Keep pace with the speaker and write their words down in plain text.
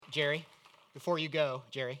Jerry, before you go,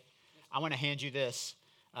 Jerry, I want to hand you this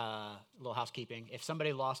little housekeeping. If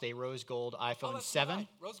somebody lost a rose gold iPhone 7, right.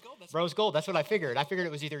 Rose gold. Rose gold. That's what I figured. I figured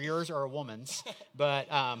it was either yours or a woman's. But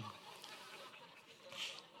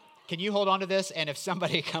can you hold on to this? And if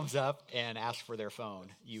somebody comes up and asks for their phone,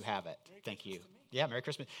 you have it. Thank you. Yeah, Merry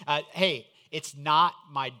Christmas. Hey, it's not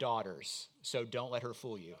my daughter's, so don't let her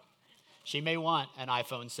fool you. She may want an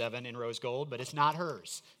iPhone 7 in rose gold, but it's not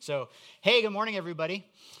hers. So, hey, good morning, everybody.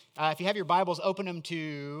 If you have your Bibles, open them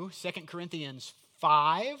to 2 Corinthians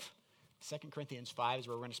 5. 2 Corinthians 5 is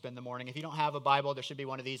where we're going to spend the morning. If you don't have a Bible, there should be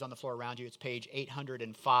one of these on the floor around you. It's page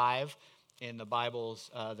 805 in the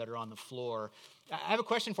Bibles that are on the floor. I have a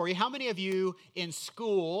question for you. How many of you in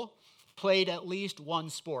school played at least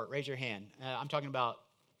one sport? Raise your hand. I'm talking about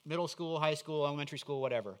middle school, high school, elementary school,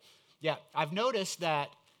 whatever. Yeah, I've noticed that.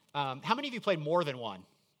 How many of you played more than one?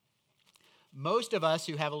 Most of us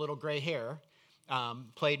who have a little gray hair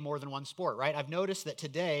played more than one sport, right? I've noticed that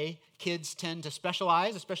today kids tend to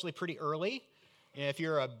specialize, especially pretty early. If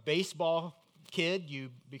you're a baseball kid, you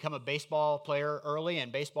become a baseball player early,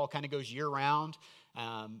 and baseball kind of goes year-round.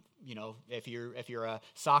 If you're a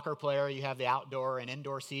soccer player, you have the outdoor and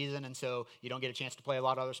indoor season, and so you don't get a chance to play a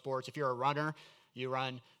lot of other sports. If you're a runner, you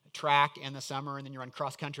run track in the summer, and then you run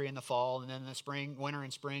cross country in the fall, and then in the spring, winter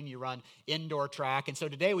and spring, you run indoor track. And so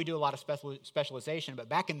today we do a lot of specialization, but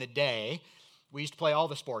back in the day, we used to play all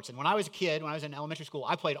the sports. And when I was a kid, when I was in elementary school,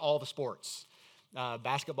 I played all the sports.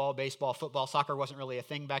 Basketball, baseball, football, soccer wasn't really a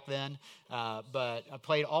thing back then, but I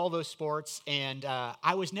played all those sports, and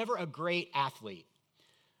I was never a great athlete.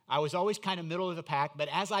 I was always kind of middle of the pack, but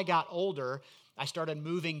as I got older, I started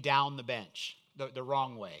moving down the bench the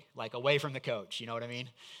wrong way, like away from the coach, you know what I mean?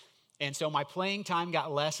 And so my playing time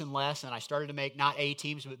got less and less, and I started to make not A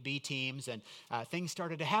teams, but B teams, and things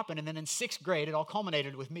started to happen. And then in sixth grade, it all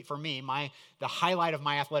culminated with me. For me, the highlight of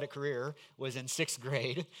my athletic career was in sixth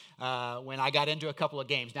grade when I got into a couple of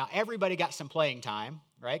games. Now, everybody got some playing time,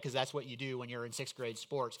 right? Because that's what you do when you're in sixth grade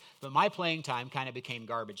sports. But my playing time kind of became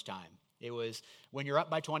garbage time. It was when you're up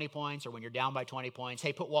by 20 points or when you're down by 20 points.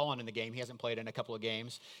 Hey, put Wallen in the game. He hasn't played in a couple of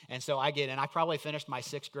games. And so I get in. I probably finished my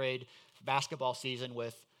sixth grade basketball season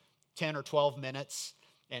with 10 or 12 minutes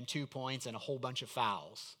and 2 points and a whole bunch of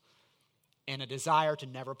fouls and a desire to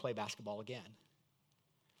never play basketball again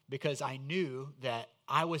because I knew that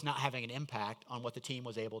I was not having an impact on what the team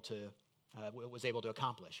was able to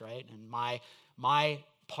accomplish, right? And my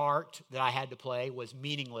part that I had to play was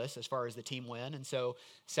meaningless as far as the team win. And so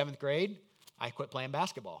 7th grade, I quit playing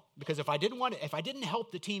basketball because if I didn't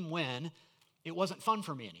help the team win, it wasn't fun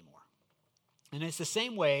for me anymore. And it's the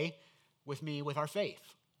same way with me with our faith.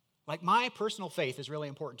 Like my personal faith is really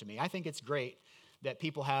important to me. I think it's great that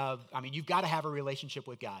people you've got to have a relationship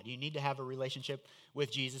with God. You need to have a relationship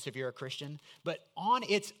with Jesus if you're a Christian. But on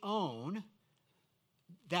its own,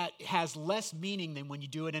 that has less meaning than when you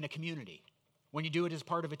do it in a community, when you do it as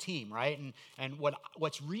part of a team, right? And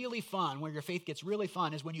what's really fun, where your faith gets really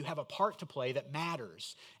fun, is when you have a part to play that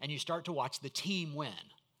matters and you start to watch the team win.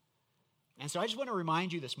 And so I just want to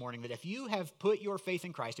remind you this morning that if you have put your faith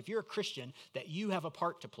in Christ, if you're a Christian, that you have a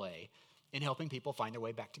part to play in helping people find their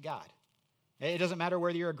way back to God. It doesn't matter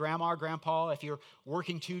whether you're a grandma or grandpa, if you're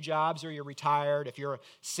working 2 jobs or you're retired, if you're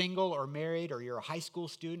single or married, or you're a high school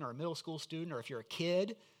student or a middle school student, or if you're a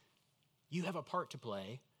kid, you have a part to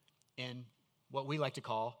play in what we like to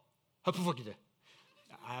call Hapuvogida.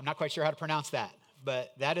 I'm not quite sure how to pronounce that,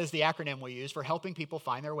 but that is the acronym we use for helping people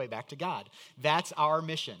find their way back to God. That's our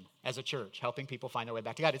mission as a church, helping people find their way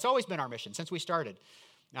back to God. It's always been our mission since we started.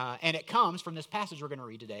 And it comes from this passage we're going to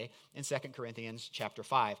read today in 2 Corinthians chapter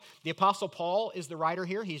 5. The Apostle Paul is the writer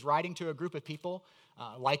here. He's writing to a group of people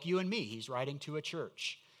like you and me. He's writing to a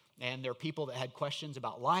church. And they're people that had questions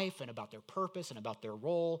about life and about their purpose and about their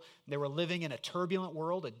role. They were living in a turbulent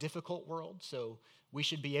world, a difficult world. So we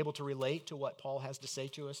should be able to relate to what Paul has to say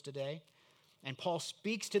to us today. And Paul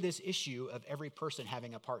speaks to this issue of every person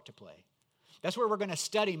having a part to play. That's where we're going to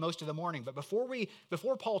study most of the morning. But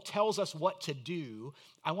before Paul tells us what to do,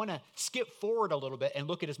 I want to skip forward a little bit and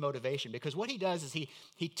look at his motivation. Because what he does is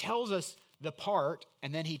he tells us the part,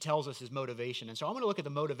 and then he tells us his motivation. And so I'm going to look at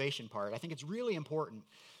the motivation part. I think it's really important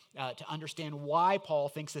to understand why Paul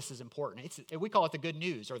thinks this is important. We call it the good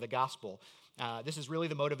news or the gospel. This is really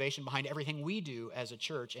the motivation behind everything we do as a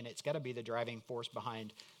church, and it's got to be the driving force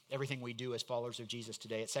behind everything we do as followers of Jesus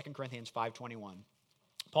today. It's 2 Corinthians 5:21.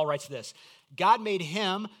 Paul writes this: God made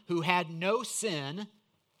him who had no sin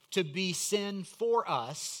to be sin for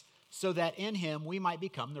us, so that in him we might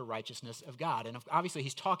become the righteousness of God. And obviously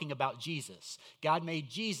he's talking about Jesus. God made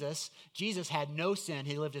Jesus. Jesus had no sin.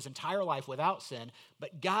 He lived his entire life without sin.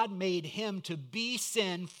 But God made him to be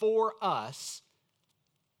sin for us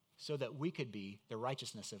so that we could be the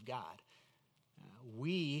righteousness of God.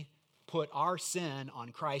 We put our sin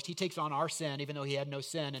on Christ. He takes on our sin even though he had no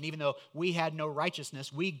sin. And even though we had no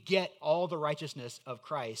righteousness, we get all the righteousness of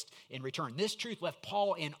Christ in return. This truth left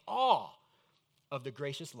Paul in awe of the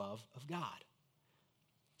gracious love of God.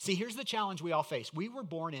 See, here's the challenge we all face. We were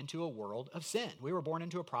born into a world of sin. We were born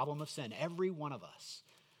into a problem of sin, every one of us.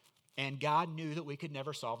 And God knew that we could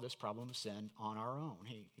never solve this problem of sin on our own.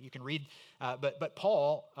 You can read, but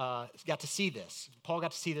Paul got to see this. Paul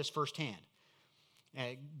got to see this firsthand.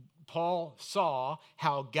 Paul saw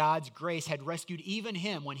how God's grace had rescued even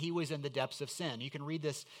him when he was in the depths of sin. You can read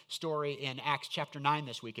this story in Acts chapter 9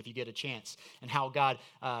 this week if you get a chance, and how God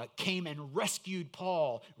came and rescued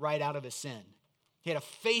Paul right out of his sin. He had a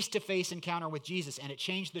face-to-face encounter with Jesus, and it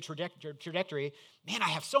changed the trajectory. Man, I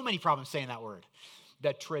have so many problems saying that word.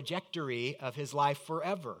 The trajectory of his life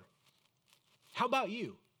forever. How about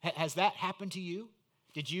you? Has that happened to you?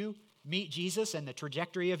 Did you meet Jesus and the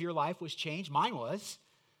trajectory of your life was changed? Mine was.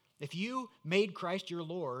 If you made Christ your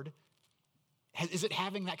Lord, is it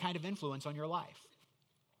having that kind of influence on your life?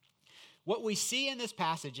 What we see in this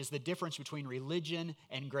passage is the difference between religion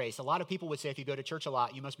and grace. A lot of people would say if you go to church a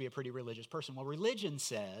lot, you must be a pretty religious person. Well, religion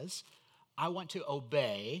says, I want to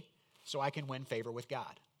obey so I can win favor with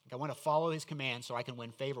God. I want to follow his commands so I can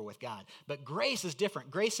win favor with God. But grace is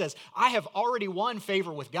different. Grace says, I have already won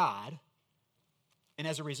favor with God, and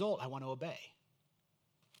as a result, I want to obey.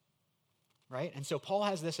 Right? And so Paul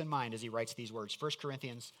has this in mind as he writes these words. 2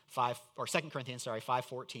 Corinthians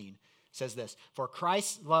 5:14 says this, for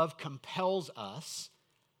Christ's love compels us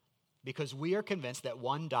because we are convinced that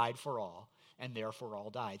one died for all and therefore all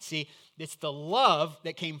died. See, it's the love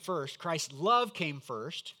that came first. Christ's love came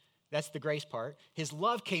first. That's the grace part. His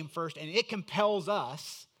love came first and it compels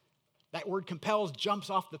us. That word compels jumps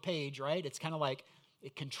off the page, right? It's kind of like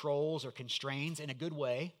it controls or constrains in a good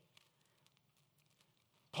way.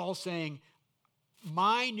 Paul's saying,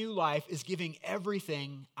 my new life is giving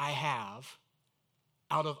everything I have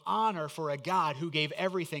out of honor for a God who gave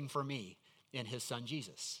everything for me in his son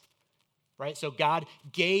Jesus. Right? So God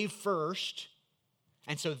gave first,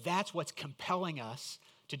 and so that's what's compelling us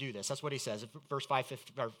to do this. That's what he says, verse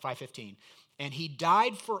 5:15. And he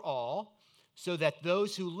died for all, so that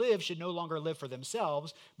those who live should no longer live for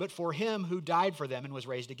themselves, but for him who died for them and was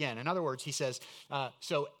raised again. In other words, he says,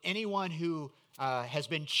 so anyone who has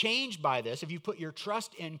been changed by this, if you put your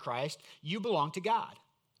trust in Christ, you belong to God.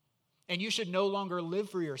 And you should no longer live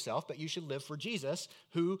for yourself, but you should live for Jesus,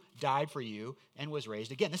 who died for you and was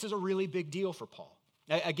raised again. This is a really big deal for Paul.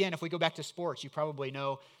 Again, if we go back to sports, you probably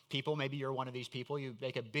know people, maybe you're one of these people, you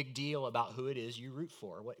make a big deal about who it is you root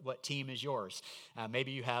for, what team is yours.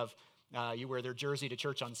 Maybe you have you wear their jersey to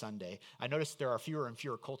church on Sunday. I noticed there are fewer and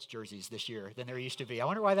fewer Colts jerseys this year than there used to be. I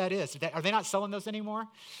wonder why that is. Are they not selling those anymore?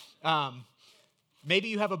 Maybe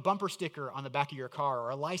you have a bumper sticker on the back of your car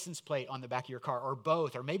or a license plate on the back of your car or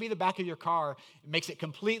both. Or maybe the back of your car makes it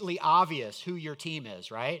completely obvious who your team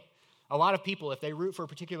is, right? A lot of people, if they root for a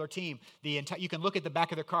particular team, you can look at the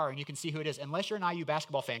back of their car and you can see who it is, unless you're an IU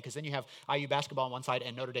basketball fan, because then you have IU basketball on one side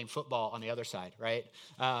and Notre Dame football on the other side, right?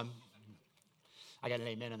 I got an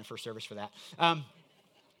amen in the first service for that.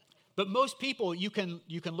 But most people, you can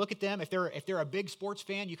look at them. If they're a big sports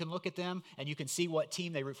fan, you can look at them and you can see what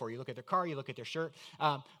team they root for. You look at their car, you look at their shirt.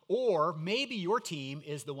 Or maybe your team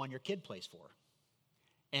is the one your kid plays for.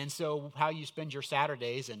 And so how you spend your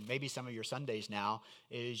Saturdays and maybe some of your Sundays now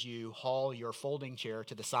is you haul your folding chair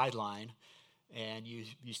to the sideline and you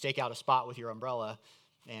stake out a spot with your umbrella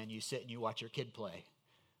and you sit and you watch your kid play.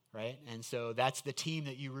 Right? And so that's the team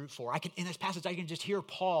that you root for. In this passage, I can just hear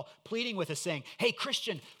Paul pleading with us saying, hey,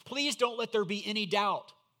 Christian, please don't let there be any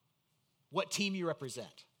doubt what team you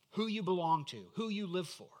represent, who you belong to, who you live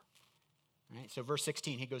for. Right? So verse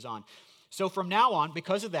 16, he goes on. So from now on,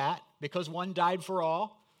 because of that, because one died for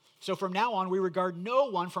all, so from now on, we regard no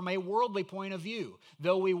one from a worldly point of view.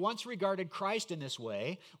 Though we once regarded Christ in this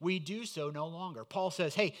way, we do so no longer. Paul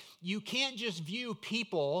says, hey, you can't just view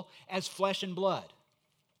people as flesh and blood.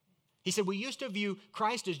 He said, we used to view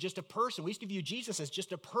Christ as just a person. We used to view Jesus as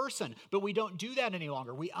just a person, but we don't do that any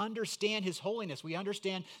longer. We understand his holiness. We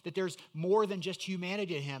understand that there's more than just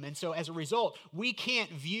humanity in him. And so as a result, we can't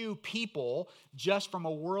view people just from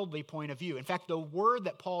a worldly point of view. In fact, the word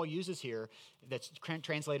that Paul uses here that's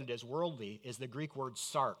translated as worldly is the Greek word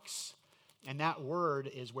sarx. And that word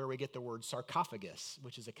is where we get the word sarcophagus,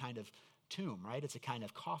 which is a kind of tomb, right? It's a kind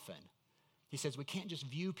of coffin. He says we can't just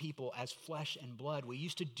view people as flesh and blood. We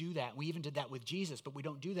used to do that. We even did that with Jesus, but we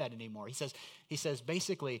don't do that anymore. He says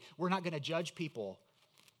basically, we're not going to judge people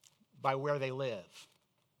by where they live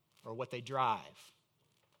or what they drive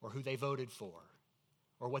or who they voted for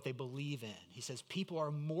or what they believe in. He says people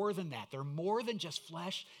are more than that. They're more than just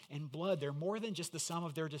flesh and blood. They're more than just the sum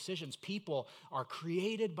of their decisions. People are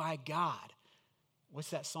created by God. What's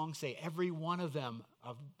that song say? Every one of them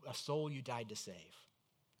of a soul you died to save.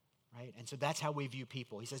 Right? And so that's how we view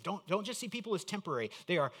people. He says, don't just see people as temporary.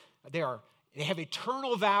 They have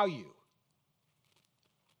eternal value.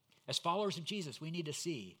 As followers of Jesus, we need to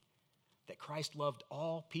see that Christ loved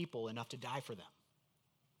all people enough to die for them.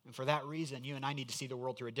 And for that reason, you and I need to see the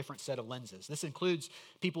world through a different set of lenses. This includes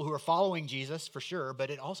people who are following Jesus, for sure, but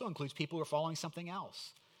it also includes people who are following something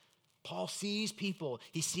else. Paul sees people.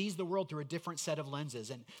 He sees the world through a different set of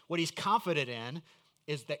lenses. And what he's confident in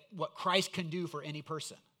is that what Christ can do for any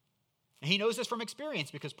person. And he knows this from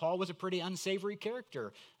experience because Paul was a pretty unsavory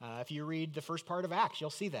character. If you read the first part of Acts,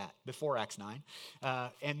 you'll see that before Acts 9.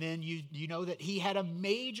 And then you know that he had a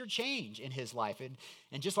major change in his life.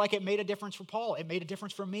 And just like it made a difference for Paul, it made a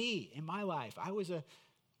difference for me in my life. I was a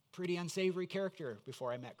pretty unsavory character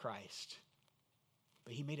before I met Christ.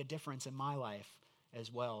 But he made a difference in my life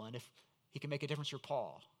as well. And if he can make a difference for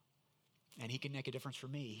Paul, and he can make a difference for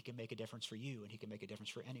me, he can make a difference for you, and he can make a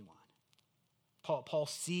difference for anyone. Paul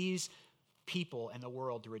sees people and the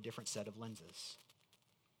world through a different set of lenses.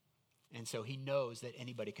 And so he knows that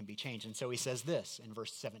anybody can be changed. And so he says this in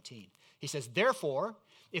verse 17. He says, therefore,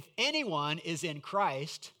 if anyone is in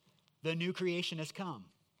Christ, the new creation has come.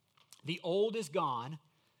 The old is gone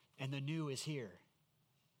and the new is here.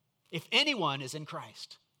 If anyone is in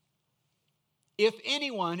Christ,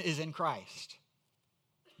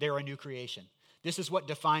 they're a new creation. This is what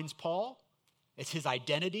defines Paul. It's his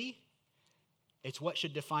identity. It's what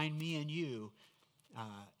should define me and you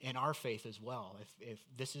in our faith as well. If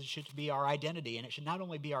this should be our identity, and it should not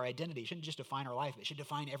only be our identity, it shouldn't just define our life, it should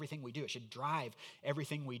define everything we do. It should drive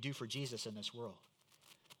everything we do for Jesus in this world.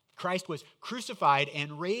 Christ was crucified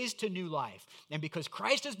and raised to new life. And because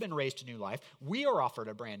Christ has been raised to new life, we are offered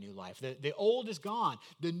a brand new life. The old is gone.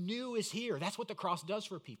 The new is here. That's what the cross does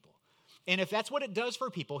for people. And if that's what it does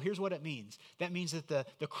for people, here's what it means. That means that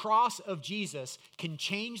the cross of Jesus can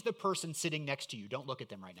change the person sitting next to you. Don't look at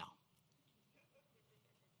them right now.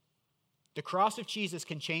 The cross of Jesus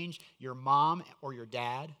can change your mom or your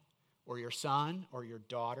dad or your son or your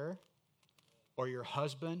daughter or your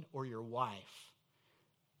husband or your wife.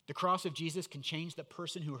 The cross of Jesus can change the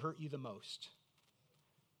person who hurt you the most.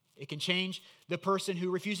 It can change the person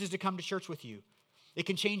who refuses to come to church with you. It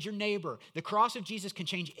can change your neighbor. The cross of Jesus can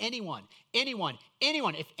change anyone.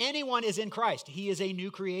 If anyone is in Christ, he is a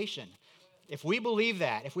new creation. If we believe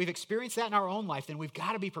that, if we've experienced that in our own life, then we've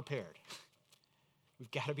got to be prepared.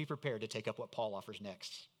 We've got to be prepared to take up what Paul offers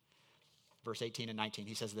next. Verse 18 and 19,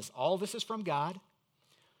 he says this, all this is from God,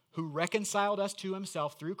 who reconciled us to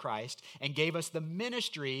himself through Christ and gave us the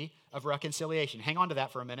ministry of reconciliation. Hang on to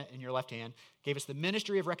that for a minute in your left hand. Gave us the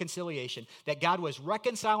ministry of reconciliation, that God was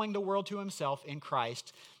reconciling the world to himself in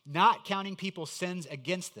Christ, not counting people's sins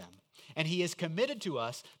against them. And he has committed to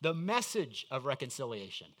us the message of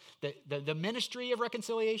reconciliation. The ministry of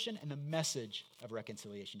reconciliation and the message of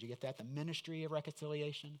reconciliation. Do you get that? The ministry of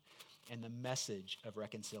reconciliation and the message of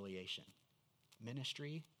reconciliation.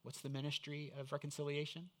 Ministry, what's the ministry of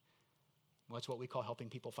reconciliation? Well, it's what we call helping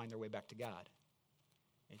people find their way back to God.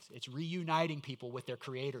 It's reuniting people with their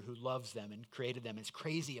Creator who loves them and created them and is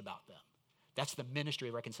crazy about them. That's the ministry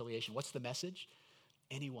of reconciliation. What's the message?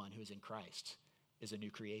 Anyone who is in Christ is a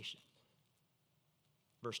new creation.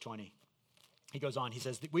 Verse 20, he goes on, he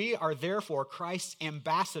says, we are therefore Christ's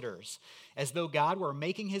ambassadors, as though God were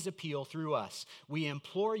making his appeal through us. We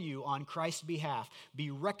implore you on Christ's behalf,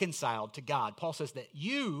 be reconciled to God. Paul says that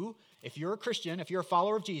you, if you're a Christian, if you're a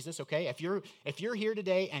follower of Jesus, okay, if you're here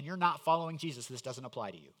today and you're not following Jesus, this doesn't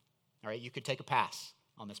apply to you. All right, you could take a pass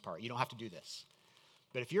on this part. You don't have to do this.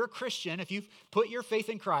 But if you're a Christian, if you've put your faith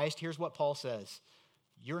in Christ, here's what Paul says.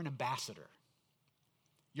 You're an ambassador.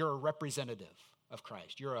 You're a representative of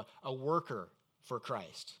Christ. You're a worker for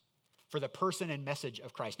Christ, for the person and message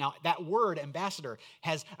of Christ. Now, that word ambassador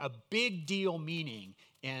has a big deal meaning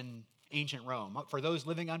in ancient Rome. For those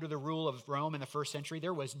living under the rule of Rome in the first century,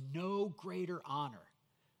 there was no greater honor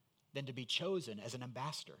than to be chosen as an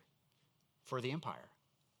ambassador for the empire.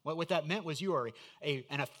 What that meant was you are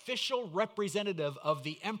an official representative of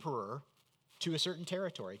the emperor to a certain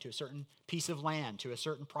territory, to a certain piece of land, to a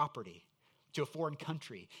certain property, to a foreign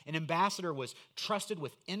country. An ambassador was trusted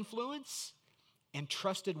with influence and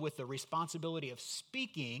trusted with the responsibility of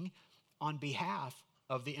speaking on behalf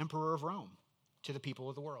of the emperor of Rome. to the people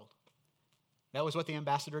of the world. That was what the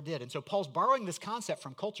ambassador did. And so Paul's borrowing this concept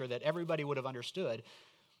from culture that everybody would have understood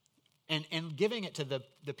and giving it to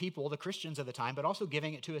the people, the Christians of the time, but also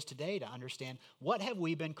giving it to us today to understand what have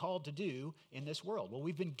we been called to do in this world. Well,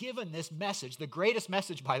 we've been given this message, the greatest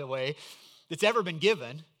message, by the way, that's ever been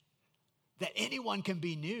given, that anyone can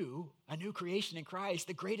be new, a new creation in Christ,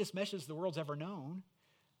 the greatest message the world's ever known.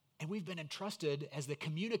 And we've been entrusted as the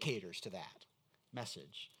communicators to that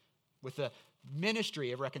message with the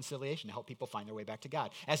ministry of reconciliation to help people find their way back to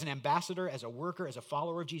God. As an ambassador, as a worker, as a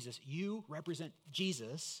follower of Jesus, you represent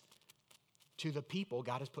Jesus to the people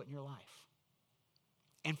God has put in your life.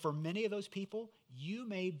 And for many of those people, you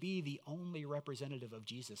may be the only representative of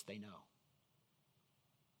Jesus they know.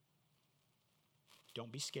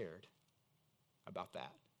 Don't be scared about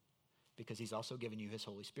that, because he's also given you his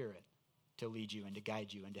Holy Spirit to lead you and to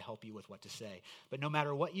guide you and to help you with what to say. But no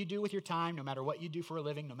matter what you do with your time, no matter what you do for a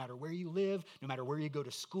living, no matter where you live, no matter where you go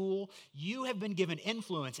to school, you have been given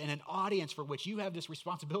influence and an audience for which you have this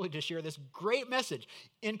responsibility to share this great message.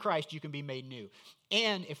 In Christ, you can be made new.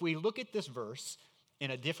 And if we look at this verse in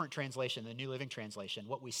a different translation, the New Living Translation,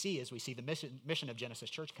 what we see is we see the mission of Genesis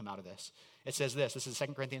Church come out of this. It says this is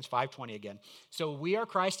 2 Corinthians 5:20 again. So we are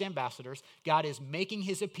Christ's ambassadors. God is making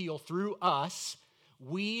his appeal through us.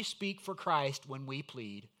 We speak for Christ when we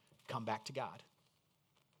plead, come back to God.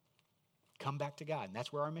 Come back to God. And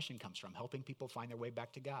that's where our mission comes from, helping people find their way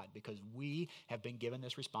back to God, because we have been given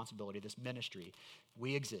this responsibility, this ministry.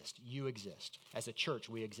 We exist. You exist. As a church,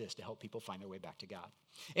 we exist to help people find their way back to God.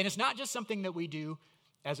 And it's not just something that we do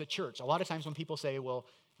as a church. A lot of times when people say, well,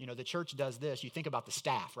 you know, the church does this, you think about the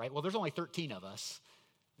staff, right? Well, there's only 13 of us,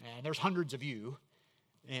 and there's hundreds of you.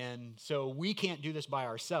 And so we can't do this by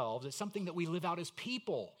ourselves. It's something that we live out as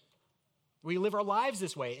people. We live our lives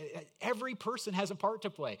this way. Every person has a part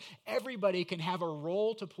to play. Everybody can have a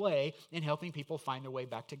role to play in helping people find their way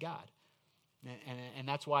back to God. And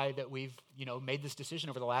that's why that we've, made this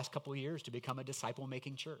decision over the last couple of years to become a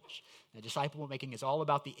disciple-making church. And disciple-making is all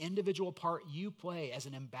about the individual part you play as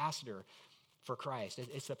an ambassador for Christ.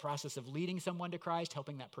 It's the process of leading someone to Christ,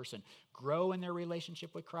 helping that person grow in their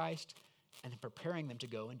relationship with Christ, and then preparing them to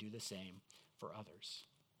go and do the same for others.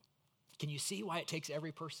 Can you see why it takes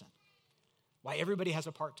every person? Why everybody has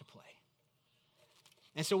a part to play?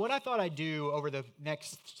 And so what I thought I'd do over the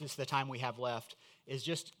time we have left, is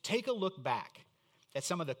just take a look back at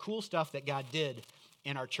some of the cool stuff that God did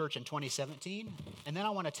in our church in 2017. And then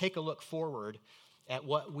I want to take a look forward at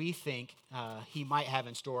what we think he might have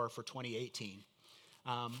in store for 2018.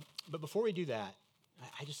 But before we do that,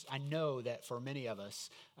 I know that for many of us,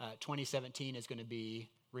 2017 is going to be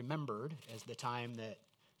remembered as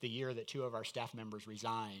the year that two of our staff members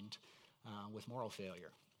resigned with moral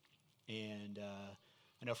failure. And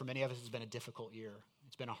I know for many of us, it's been a difficult year.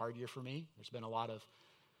 It's been a hard year for me. There's been a lot of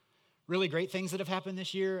really great things that have happened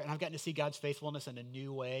this year, and I've gotten to see God's faithfulness in a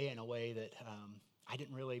new way, in a way that I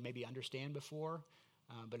didn't really maybe understand before.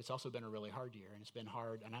 But it's also been a really hard year, and it's been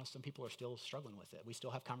hard. And I know some people are still struggling with it. We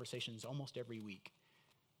still have conversations almost every week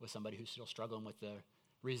with somebody who's still struggling with the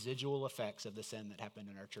residual effects of the sin that happened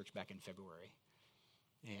in our church back in February.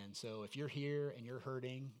 And so if you're here and you're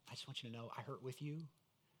hurting, I just want you to know I hurt with you.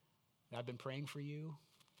 I've been praying for you.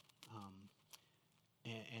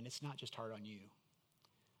 And it's not just hard on you.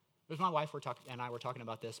 It was my wife and I were talking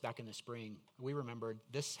about this back in the spring. We remembered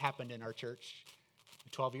this happened in our church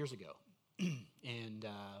 12 years ago. And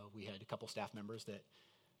we had a couple staff members that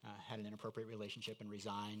had an inappropriate relationship and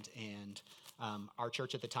resigned. And our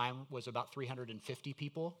church at the time was about 350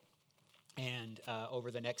 people. And over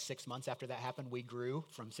the next 6 months after that happened, we grew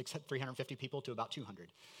from 350 people to about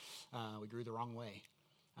 200. We grew the wrong way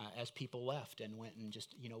as people left and went and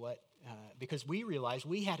just, because we realized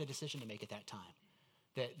we had a decision to make at that time.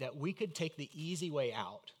 That we could take the easy way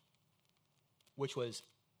out, which was,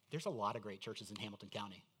 there's a lot of great churches in Hamilton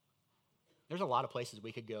County. There's a lot of places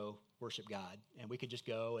we could go worship God, and we could just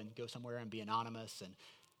go somewhere and be anonymous and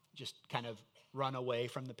just kind of run away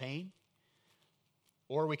from the pain.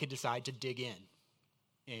 Or we could decide to dig in.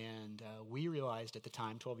 And we realized at the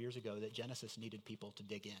time, 12 years ago, that Genesis needed people to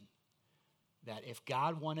dig in. That if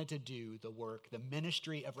God wanted to do the work, the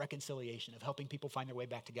ministry of reconciliation, of helping people find their way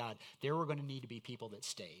back to God, there were going to need to be people that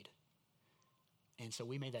stayed. And so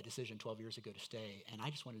we made that decision 12 years ago to stay. And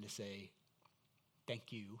I just wanted to say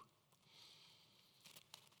thank you.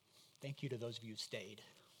 Thank you to those of you who stayed.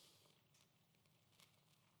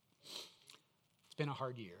 It's been a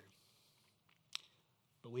hard year.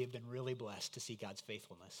 But we have been really blessed to see God's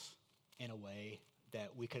faithfulness in a way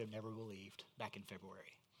that we could have never believed back in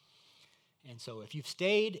February. And so if you've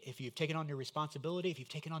stayed, if you've taken on new responsibility, if you've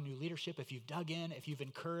taken on new leadership, if you've dug in, if you've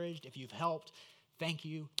encouraged, if you've helped, thank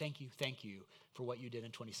you, thank you, thank you for what you did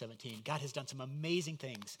in 2017. God has done some amazing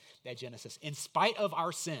things at Genesis. In spite of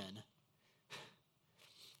our sin,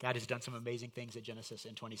 God has done some amazing things at Genesis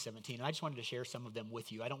in 2017. And I just wanted to share some of them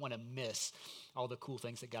with you. I don't want to miss all the cool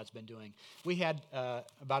things that God's been doing. We had,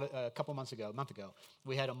 about a month ago,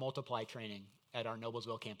 we had a multiply training at our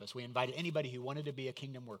Noblesville campus. We invited anybody who wanted to be a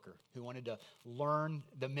kingdom worker, who wanted to learn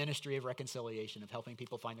the ministry of reconciliation, of helping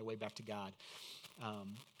people find their way back to God.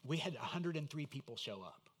 We had 103 people show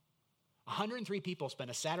up. 103 people spent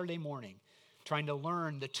a Saturday morning trying to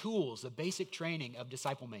learn the tools, the basic training of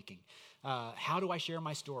disciple making. How do I share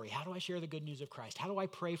my story? How do I share the good news of Christ? How do I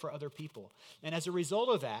pray for other people? And as a result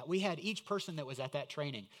of that, we had each person that was at that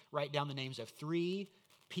training write down the names of 3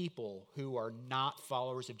 people who are not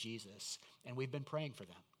followers of Jesus, and we've been praying for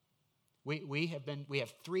them. We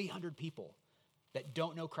have 300 people that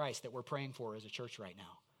don't know Christ that we're praying for as a church right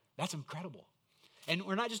now. That's incredible. And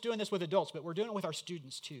we're not just doing this with adults, but we're doing it with our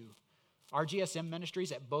students too. Our GSM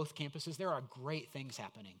ministries at both campuses, there are great things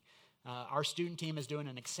happening. Our student team is doing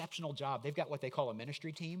an exceptional job. They've got what they call a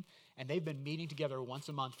ministry team, and they've been meeting together once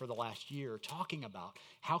a month for the last year, talking about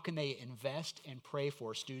how can they invest and pray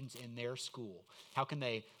for students in their school. How can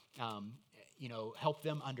they, help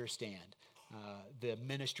them understand the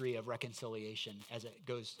ministry of reconciliation as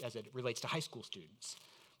it relates to high school students.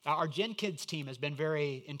 Our Gen Kids team has been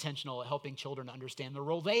very intentional at helping children understand the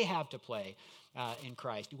role they have to play in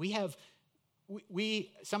Christ. We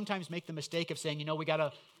sometimes make the mistake of saying, we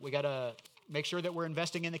gotta make sure that we're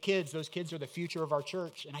investing in the kids. Those kids are the future of our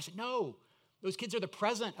church. And I said, no, those kids are the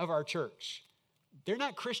present of our church. They're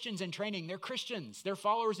not Christians in training. They're Christians. They're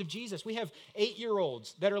followers of Jesus. We have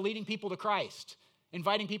 8-year-olds that are leading people to Christ,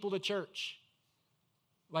 inviting people to church.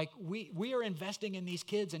 Like we are investing in these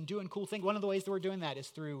kids and doing cool things. One of the ways that we're doing that is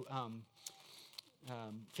through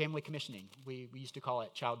family commissioning. We used to call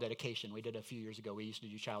it child dedication. We did a few years ago. We used to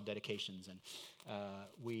do child dedications, and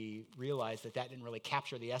we realized that didn't really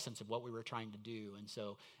capture the essence of what we were trying to do. And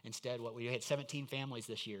so instead, we had 17 families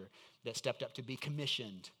this year that stepped up to be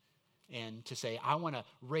commissioned and to say, I want to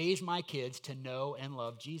raise my kids to know and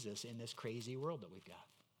love Jesus in this crazy world that we've got.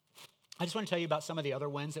 I just want to tell you about some of the other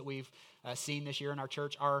wins that we've seen this year in our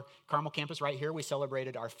church. Our Carmel campus right here, we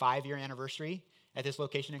celebrated our 5-year anniversary at this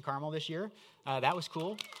location in Carmel this year. That was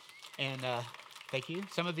cool, and thank you.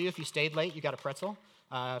 Some of you, if you stayed late, you got a pretzel.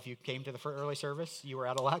 If you came to the early service, you were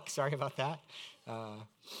out of luck. Sorry about that.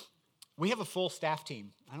 We have a full staff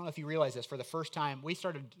team. I don't know if you realize this. For the first time, we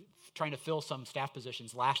started trying to fill some staff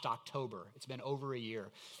positions last October. It's been over a year.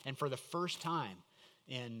 And for the first time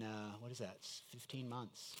in, 15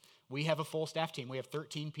 months, we have a full staff team. We have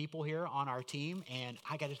 13 people here on our team. And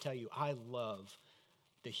I got to tell you, I love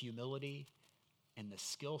the humility and the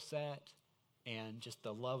skill set and just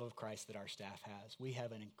the love of Christ that our staff has. We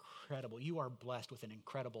have you are blessed with an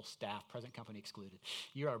incredible staff, present company excluded.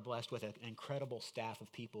 You are blessed with an incredible staff of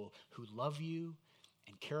people who love you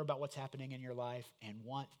and care about what's happening in your life and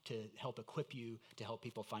want to help equip you to help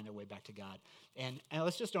people find their way back to God. And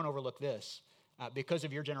let's just don't overlook this. Because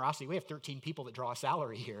of your generosity, we have 13 people that draw a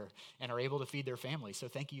salary here and are able to feed their families. So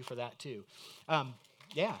thank you for that too.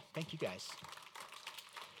 Thank you guys.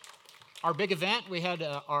 Our big event, we had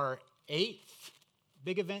our 8th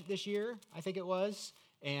big event this year, I think it was.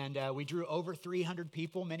 And we drew over 300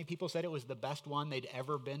 people. Many people said it was the best one they'd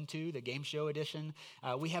ever been to, the game show edition.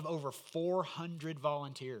 We have over 400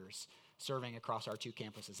 volunteers serving across our 2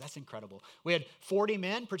 campuses. That's incredible. We had 40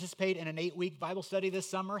 men participate in an 8-week Bible study this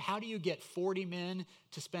summer. How do you get 40 men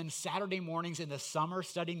to spend Saturday mornings in the summer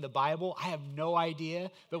studying the Bible? I have no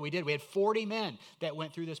idea, but we did. We had 40 men that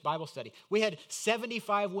went through this Bible study. We had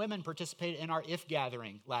 75 women participate in our IF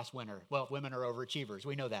gathering last winter. Well, women are overachievers.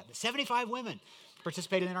 We know that. But 75 women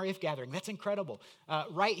participated in our IF gathering. That's incredible.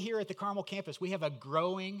 Right here at the Carmel campus, we have a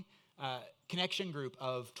growing connection group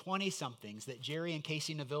of 20-somethings that Jerry and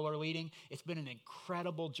Casey Neville are leading. It's been an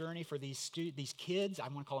incredible journey for these kids. I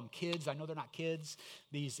want to call them kids. I know they're not kids.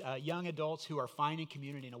 These young adults who are finding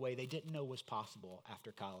community in a way they didn't know was possible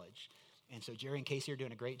after college. And so Jerry and Casey are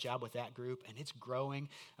doing a great job with that group, and it's growing.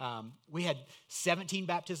 We had 17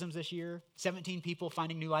 baptisms this year, 17 people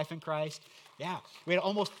finding new life in Christ. Yeah, we had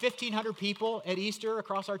almost 1,500 people at Easter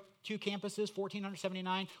across our 2 campuses,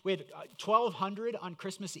 1,479. We had 1,200 on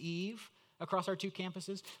Christmas Eve. across our 2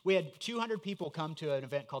 campuses. We had 200 people come to an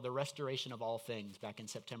event called the Restoration of All Things back in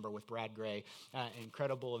September with Brad Gray, an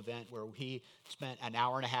incredible event where he spent an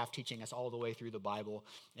hour and a half teaching us all the way through the Bible,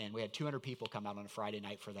 and we had 200 people come out on a Friday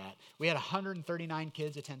night for that. We had 139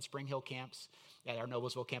 kids attend Spring Hill camps at our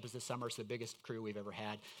Noblesville campus this summer. It's the biggest crew we've ever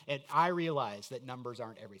had, and I realize that numbers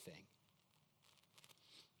aren't everything,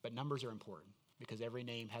 but numbers are important because every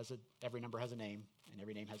number has a name, and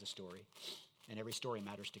every name has a story, and every story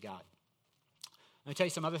matters to God. Let me tell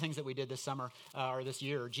you some other things that we did this summer or this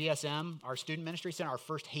year. GSM, our student ministry, sent our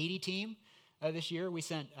first Haiti team this year. We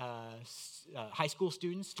sent high school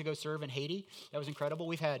students to go serve in Haiti. That was incredible.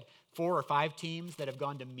 We've had 4 or 5 teams that have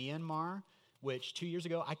gone to Myanmar, which 2 years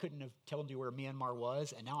ago I couldn't have told you where Myanmar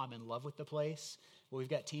was, and now I'm in love with the place. Well, we've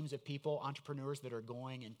got teams of people, entrepreneurs that are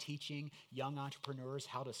going and teaching young entrepreneurs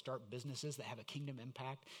how to start businesses that have a kingdom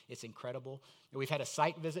impact. It's incredible. We've had a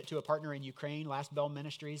site visit to a partner in Ukraine, Last Bell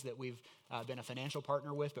Ministries, that we've been a financial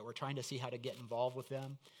partner with, but we're trying to see how to get involved with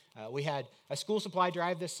them. We had a school supply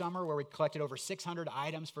drive this summer where we collected over 600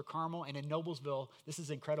 items for Carmel, and in Noblesville, this is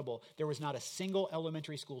incredible, there was not a single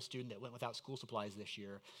elementary school student that went without school supplies this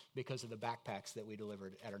year because of the backpacks that we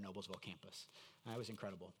delivered at our Noblesville campus. It was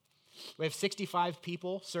incredible. We have 65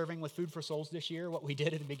 people serving with Food for Souls this year. What we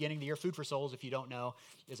did at the beginning of the year, Food for Souls, if you don't know,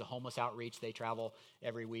 is a homeless outreach. They travel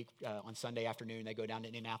every week on Sunday afternoon. They go down to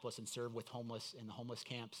Indianapolis and serve with homeless in the homeless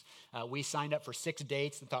camps. We signed up for 6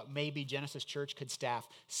 dates and thought maybe Genesis Church could staff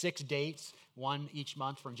 6 dates, one each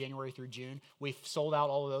month from January through June. We sold out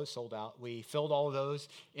all of those, We filled all of those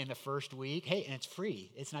in the first week. Hey, and it's free.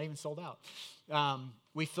 It's not even sold out.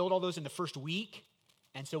 We filled all those in the first week.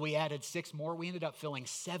 And so we added 6 more. We ended up filling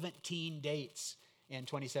 17 dates in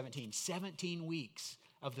 2017. 17 weeks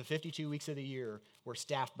of the 52 weeks of the year were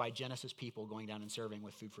staffed by Genesis people going down and serving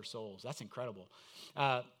with Food for Souls. That's incredible.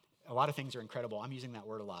 A lot of things are incredible. I'm using that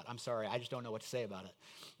word a lot. I'm sorry. I just don't know what to say about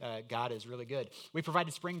it. God is really good. We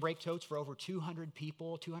provided spring break totes for over 200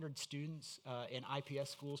 people, 200 students in IPS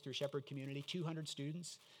schools through Shepherd Community, 200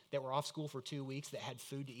 students that were off school for 2 weeks that had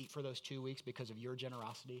food to eat for those 2 weeks because of your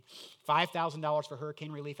generosity. $5,000 for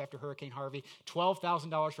hurricane relief after Hurricane Harvey.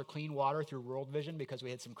 $12,000 for clean water through World Vision because we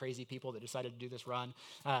had some crazy people that decided to do this run.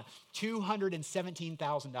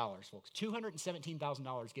 $217,000, folks.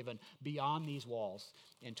 $217,000 given beyond these walls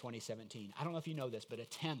in 2017. I don't know if you know this, but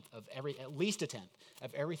at least a tenth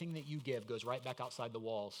of everything that you give goes right back outside the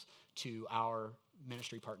walls to our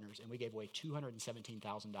ministry partners, and we gave away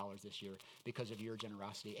 $217,000 this year because of your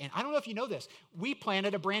generosity. And I don't know if you know this, we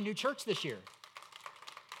planted a brand new church this year.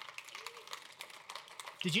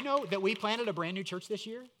 Did you know that we planted a brand new church this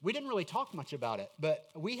year? We didn't really talk much about it, but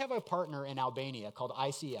we have a partner in Albania called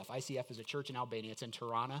ICF. ICF is a church in Albania. It's in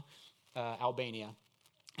Tirana, Albania.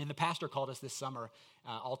 And the pastor called us this summer,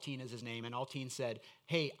 Altin is his name, and Altin said,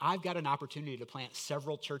 hey, I've got an opportunity to plant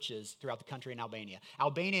several churches throughout the country in Albania.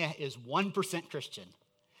 Albania is 1% Christian.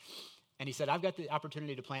 And he said, I've got the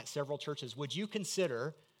opportunity to plant several churches. Would you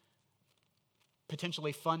consider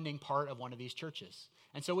potentially funding part of one of these churches?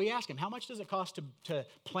 And so we asked him, how much does it cost to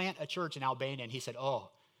plant a church in Albania? And he said,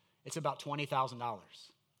 it's about $20,000.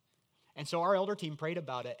 And so our elder team prayed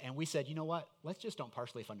about it, and we said, you know what? Let's just don't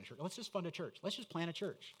partially fund a church. Let's just fund a church. Let's just plant a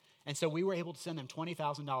church. And so we were able to send them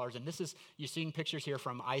 $20,000. And this is, you're seeing pictures here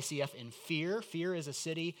from ICF in Fear. Fear is a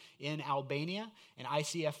city in Albania. And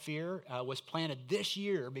ICF Fear was planted this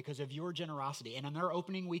year because of your generosity. And on their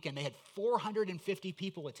opening weekend, they had 450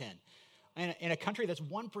 people attend. And in a country that's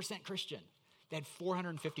 1% Christian, they had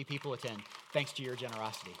 450 people attend thanks to your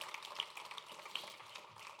generosity.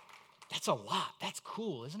 That's a lot. That's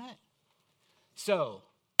cool, isn't it? So,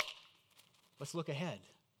 let's look ahead.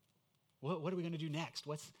 What are we going to do next?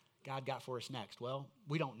 What's God got for us next? Well,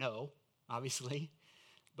 we don't know, obviously,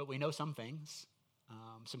 but we know some things.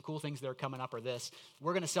 Some cool things that are coming up are this.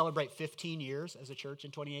 We're going to celebrate 15 years as a church in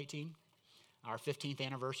 2018. Our 15th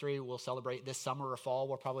anniversary we'll celebrate this summer or fall.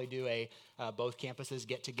 We'll probably do a both campuses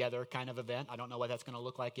get-together kind of event. I don't know what that's going to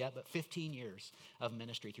look like yet, but 15 years of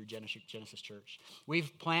ministry through Genesis Church.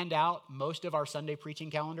 We've planned out most of our Sunday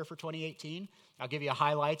preaching calendar for 2018. I'll give you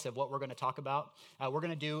highlights of what we're going to talk about. We're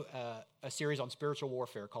going to do a series on spiritual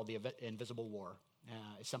warfare called The Invisible War.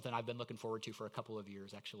 It's something I've been looking forward to for a couple of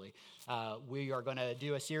years, actually. We are going to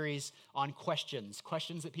do a series on questions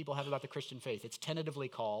that people have about the Christian faith. It's tentatively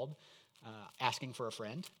called Asking for a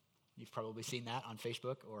Friend. You've probably seen that on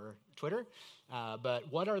Facebook or Twitter.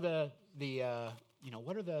 But what are the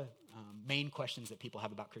main questions that people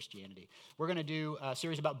have about Christianity? We're going to do a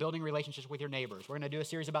series about building relationships with your neighbors. We're going to do a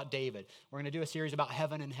series about David. We're going to do a series about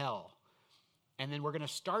heaven and hell. And then we're going to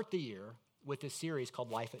start the year with this series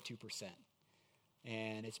called Life at 2%.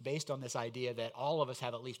 And it's based on this idea that all of us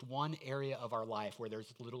have at least one area of our life where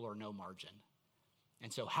there's little or no margin.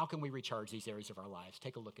 And so how can we recharge these areas of our lives?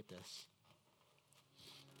 Take a look at this.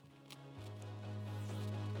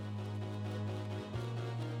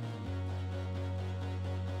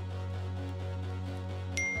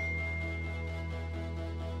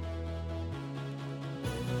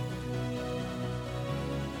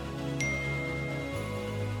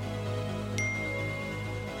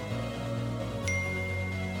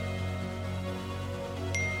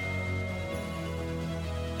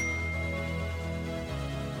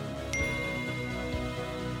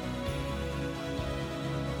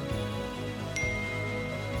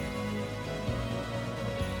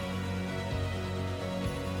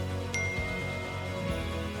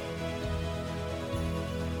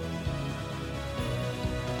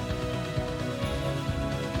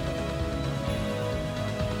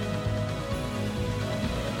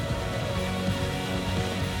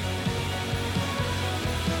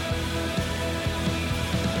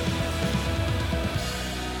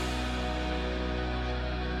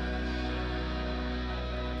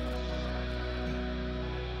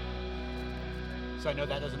 So I know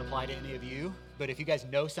that doesn't apply to any of you, but if you guys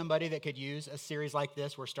know somebody that could use a series like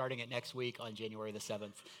this, we're starting it next week on January the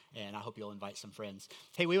 7th, and I hope you'll invite some friends.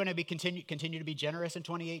 Hey, we want to continue to be generous in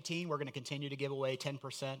 2018. We're going to continue to give away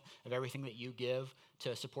 10% of everything that you give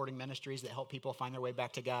to supporting ministries that help people find their way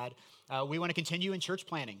back to God. We want to continue in church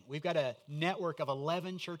planting. We've got a network of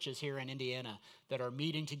 11 churches here in Indiana that are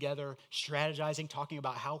meeting together, strategizing, talking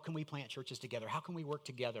about how can we plant churches together? How can we work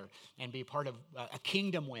together and be part of a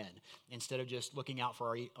kingdom win instead of just looking out for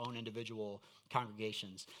our own individual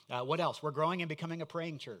congregations? What else? We're growing and becoming a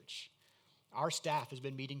praying church. Our staff has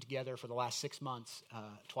been meeting together for the last 6 months,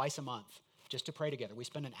 twice a month, just to pray together. We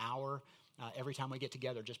spend an hour every time we get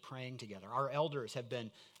together, just praying together. Our elders have been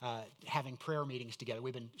having prayer meetings together.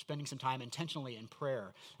 We've been spending some time intentionally in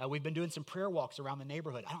prayer. We've been doing some prayer walks around the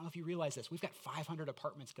neighborhood. I don't know if you realize this. We've got 500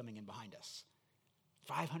 apartments coming in behind us.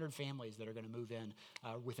 500 families that are going to move in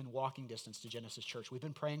within walking distance to Genesis Church. We've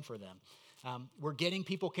been praying for them. We're getting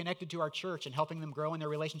people connected to our church and helping them grow in their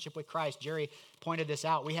relationship with Christ. Jerry pointed this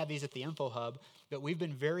out. We have these at the Info Hub, but we've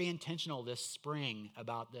been very intentional this spring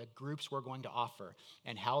about the groups we're going to offer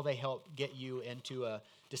and how they help get you into a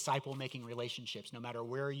disciple-making relationships, no matter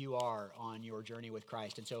where you are on your journey with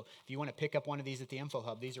Christ. And so if you want to pick up one of these at the Info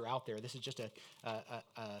Hub, these are out there. This is just a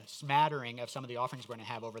smattering of some of the offerings we're going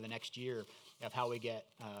to have over the next year of how we get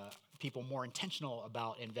people more intentional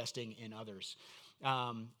about investing in others.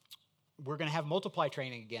 We're going to have multiply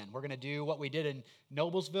training again. We're going to do what we did in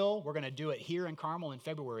Noblesville. We're going to do it here in Carmel in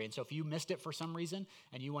February. And so if you missed it for some reason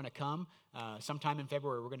and you want to come sometime in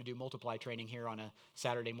February, we're going to do multiply training here on a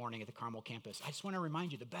Saturday morning at the Carmel campus. I just want to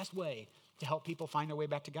remind you, the best way to help people find their way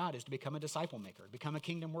back to God is to become a disciple maker, become a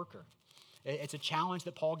kingdom worker. It's a challenge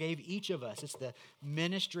that Paul gave each of us. It's the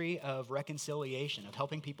ministry of reconciliation, of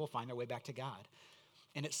helping people find their way back to God.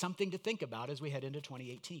 And it's something to think about as we head into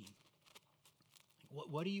 2018.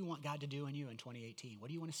 What do you want God to do in you in 2018? What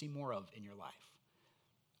do you want to see more of in your life?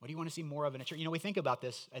 What do you want to see more of in a church? You know, we think about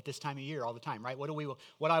this at this time of year all the time, right? What do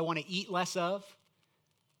I want to eat less of?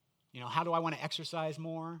 You know, how do I want to exercise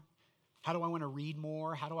more? How do I want to read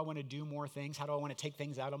more? How do I want to do more things? How do I want to take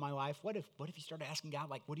things out of my life? What if you started asking God,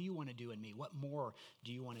 like, what do you want to do in me? What more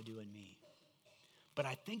do you want to do in me? But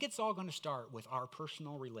I think it's all going to start with our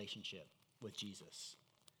personal relationship with Jesus.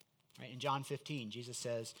 Right? In John 15, Jesus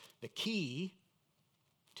says, the key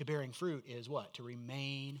to bearing fruit is what? To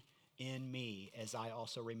remain in me as I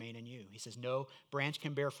also remain in you. He says, no branch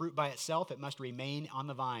can bear fruit by itself. It must remain on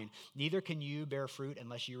the vine. Neither can you bear fruit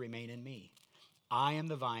unless you remain in me. I am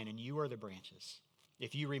the vine and you are the branches.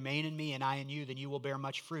 If you remain in me and I in you, then you will bear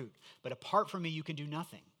much fruit. But apart from me, you can do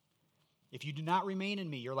nothing. If you do not remain in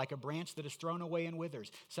me, you're like a branch that is thrown away and withers.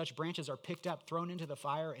 Such branches are picked up, thrown into the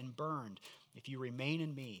fire, and burned. If you remain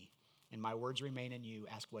in me and my words remain in you,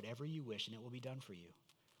 ask whatever you wish and it will be done for you.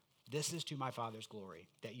 This is to my Father's glory,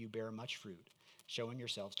 that you bear much fruit, showing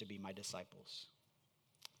yourselves to be my disciples.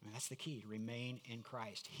 And that's the key, to remain in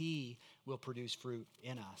Christ. He will produce fruit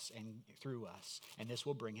in us and through us, and this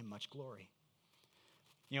will bring him much glory.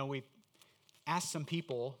 You know, we asked some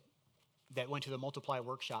people that went to the Multiply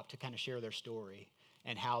workshop to kind of share their story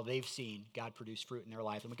and how they've seen God produce fruit in their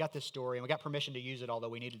life. And we got this story, and we got permission to use it, although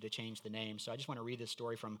we needed to change the name. So I just want to read this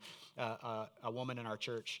story from a woman in our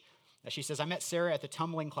church. She says, I met Sarah at the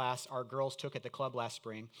tumbling class our girls took at the club last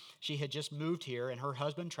spring. She had just moved here, and her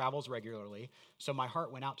husband travels regularly, so my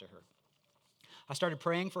heart went out to her. I started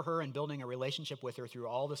praying for her and building a relationship with her through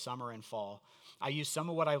all the summer and fall. I used some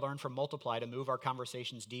of what I learned from Multiply to move our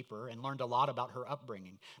conversations deeper and learned a lot about her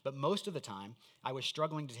upbringing. But most of the time, I was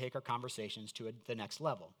struggling to take our conversations to the next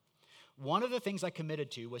level. One of the things I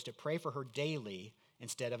committed to was to pray for her daily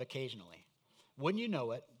instead of occasionally. Wouldn't you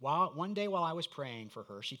know it, one day while I was praying for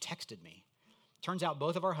her, she texted me. Turns out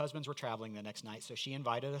both of our husbands were traveling the next night, so she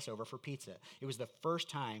invited us over for pizza. It was the first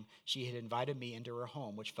time she had invited me into her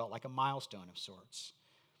home, which felt like a milestone of sorts.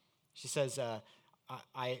 She says,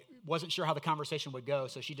 I wasn't sure how the conversation would go,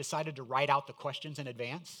 so she decided to write out the questions in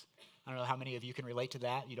advance. I don't know how many of you can relate to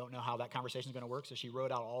that. You don't know how that conversation is going to work, so she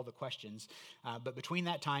wrote out all the questions. But between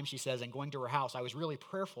that time, she says, and going to her house, I was really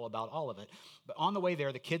prayerful about all of it. But on the way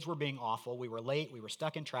there, the kids were being awful. We were late. We were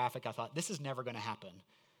stuck in traffic. I thought, this is never going to happen.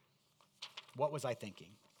 What was I thinking?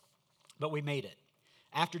 But we made it.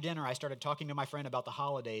 After dinner, I started talking to my friend about the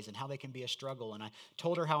holidays and how they can be a struggle. And I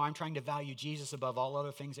told her how I'm trying to value Jesus above all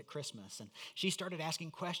other things at Christmas. And she started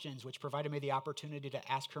asking questions, which provided me the opportunity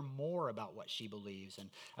to ask her more about what she believes and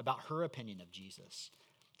about her opinion of Jesus.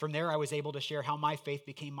 From there, I was able to share how my faith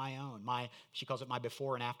became my own. She calls it my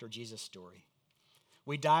before and after Jesus story.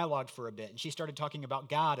 We dialogued for a bit, and she started talking about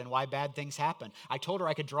God and why bad things happen. I told her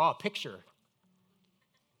I could draw a picture.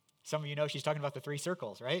 Some of you know she's talking about the 3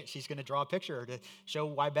 circles, right? She's going to draw a picture to show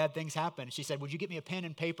why bad things happen. She said, would you get me a pen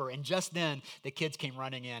and paper? And just then, the kids came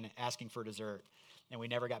running in asking for dessert. And we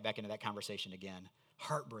never got back into that conversation again.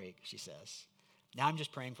 Heartbreak, she says. Now I'm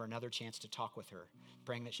just praying for another chance to talk with her,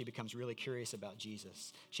 praying that she becomes really curious about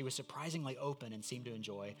Jesus. She was surprisingly open and seemed to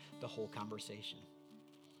enjoy the whole conversation.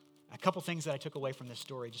 A couple things that I took away from this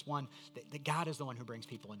story. Just one, that God is the one who brings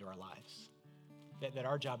people into our lives. That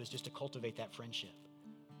our job is just to cultivate that friendship.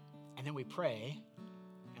 And then we pray,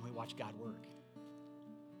 and we watch God work.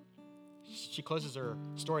 She closes her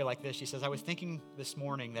story like this. She says, I was thinking this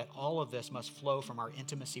morning that all of this must flow from our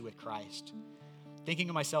intimacy with Christ. Thinking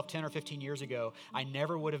of myself 10 or 15 years ago, I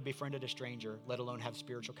never would have befriended a stranger, let alone have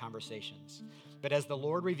spiritual conversations. But as the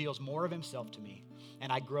Lord reveals more of himself to me,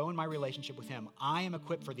 and I grow in my relationship with him, I am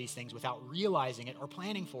equipped for these things without realizing it or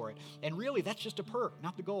planning for it. And really, that's just a perk,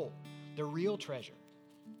 not the goal. The real treasure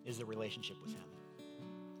is the relationship with him.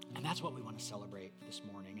 And that's what we want to celebrate this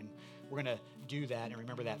morning. And we're going to do that and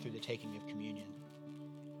remember that through the taking of communion.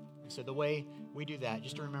 And so the way we do that,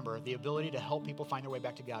 just to remember, the ability to help people find their way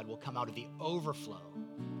back to God will come out of the overflow.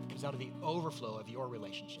 It comes out of the overflow of your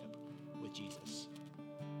relationship with Jesus.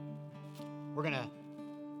 We're going to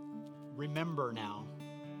remember now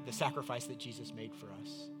the sacrifice that Jesus made for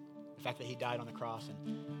us. The fact that he died on the cross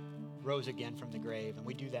and rose again from the grave. And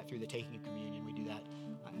we do that through the taking of communion. We do that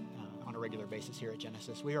on a regular basis here at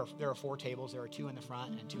Genesis. There are 4 tables. There are 2 in the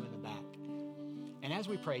front and 2 in the back. And as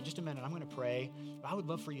we pray, just a minute, I'm going to pray. I would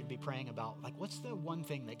love for you to be praying about, what's the one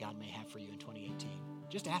thing that God may have for you in 2018?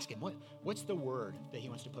 Just ask him, what's the word that he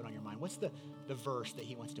wants to put on your mind? What's the verse that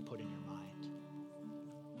he wants to put in your mind?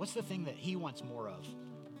 What's the thing that he wants more of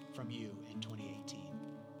from you in 2018?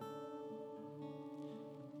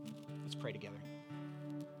 Let's pray together.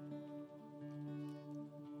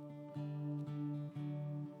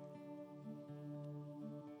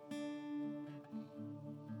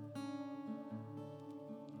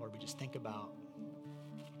 Just think about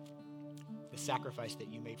the sacrifice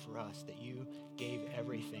that you made for us, that you gave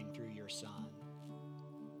everything through your son.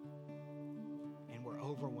 And we're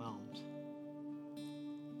overwhelmed.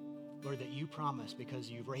 Lord, that you promised, because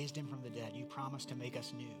you raised him from the dead, you promised to make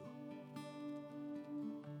us new.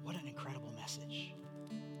 What an incredible message.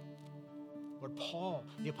 Lord,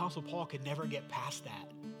 the Apostle Paul could never get past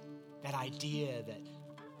that idea that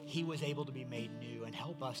he was able to be made new, and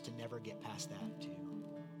help us to never get past that too.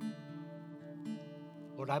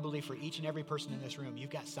 Lord, I believe for each and every person in this room,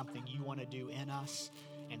 you've got something you want to do in us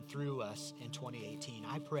and through us in 2018.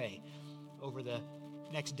 I pray over the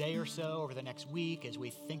next day or so, over the next week, as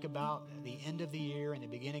we think about the end of the year and the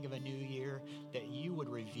beginning of a new year, that you would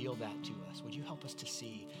reveal that to us. Would you help us to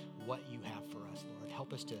see what you have for us, Lord?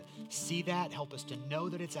 Help us to see that, help us to know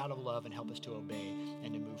that it's out of love, and help us to obey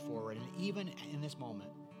and to move forward. And even in this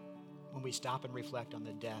moment, when we stop and reflect on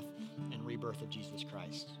the death and rebirth of Jesus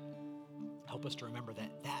Christ, help us to remember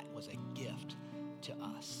that that was a gift to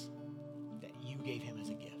us, that you gave him as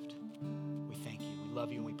a gift. We thank you. We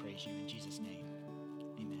love you and we praise you. In Jesus' name,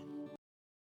 amen.